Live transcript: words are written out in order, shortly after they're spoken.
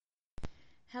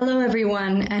Hello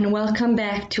everyone, and welcome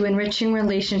back to Enriching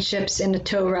Relationships in the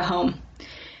Torah Home.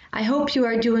 I hope you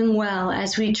are doing well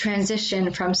as we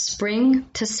transition from spring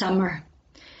to summer.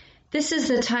 This is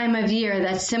the time of year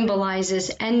that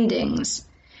symbolizes endings.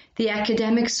 The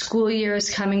academic school year is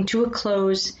coming to a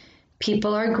close,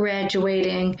 people are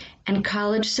graduating, and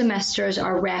college semesters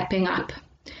are wrapping up.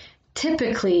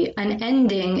 Typically, an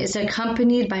ending is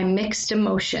accompanied by mixed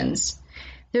emotions.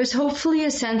 There's hopefully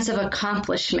a sense of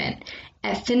accomplishment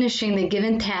at finishing the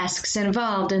given tasks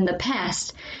involved in the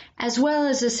past, as well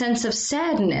as a sense of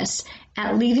sadness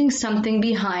at leaving something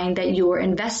behind that you were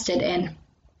invested in.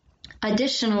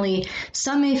 Additionally,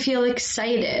 some may feel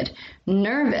excited,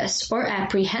 nervous, or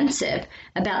apprehensive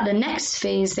about the next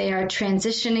phase they are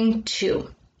transitioning to.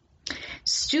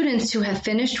 Students who have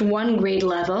finished one grade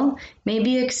level may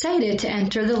be excited to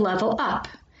enter the level up,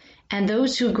 and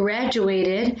those who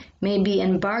graduated may be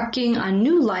embarking on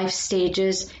new life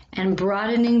stages and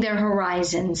broadening their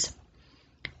horizons.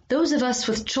 Those of us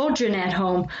with children at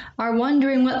home are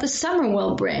wondering what the summer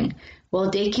will bring. Will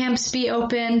day camps be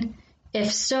open?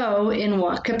 If so, in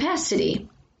what capacity?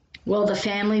 Will the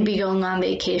family be going on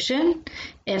vacation?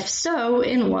 If so,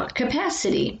 in what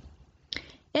capacity?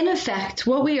 In effect,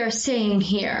 what we are saying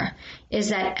here is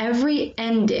that every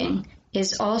ending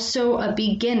is also a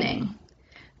beginning.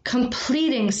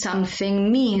 Completing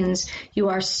something means you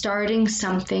are starting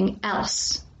something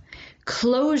else.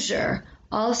 Closure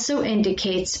also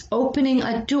indicates opening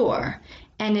a door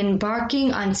and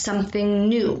embarking on something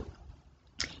new.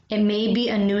 It may be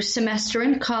a new semester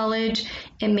in college,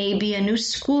 it may be a new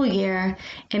school year,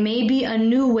 it may be a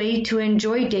new way to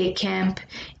enjoy day camp,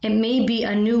 it may be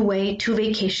a new way to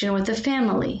vacation with the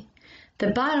family.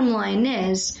 The bottom line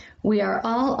is, we are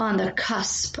all on the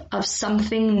cusp of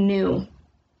something new.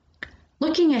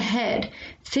 Looking ahead,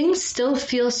 things still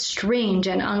feel strange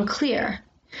and unclear.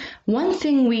 One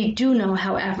thing we do know,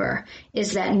 however,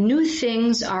 is that new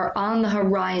things are on the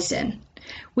horizon.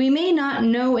 We may not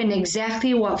know in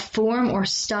exactly what form or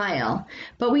style,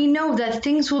 but we know that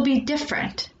things will be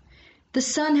different. The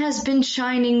sun has been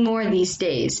shining more these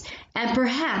days, and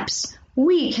perhaps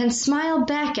we can smile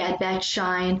back at that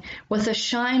shine with a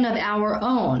shine of our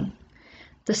own.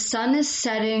 The sun is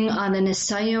setting on the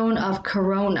Nisayon of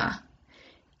Corona.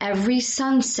 Every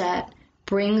sunset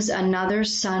brings another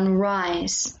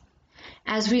sunrise.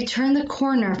 As we turn the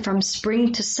corner from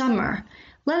spring to summer,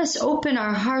 let us open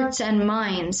our hearts and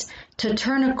minds to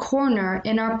turn a corner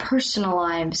in our personal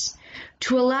lives,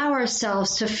 to allow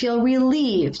ourselves to feel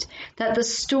relieved that the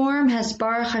storm has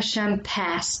Baruch Hashem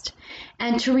passed,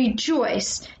 and to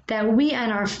rejoice that we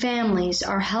and our families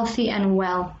are healthy and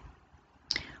well.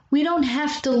 We don't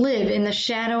have to live in the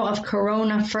shadow of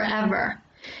Corona forever.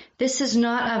 This is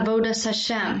not Avodas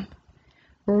Hashem.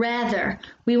 Rather,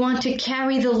 we want to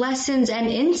carry the lessons and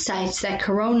insights that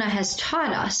Corona has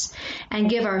taught us and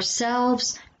give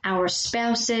ourselves, our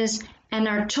spouses, and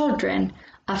our children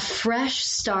a fresh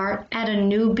start at a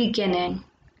new beginning.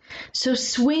 So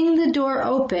swing the door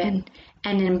open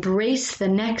and embrace the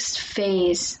next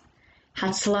phase.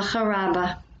 Hatzlacha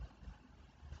Rabbah.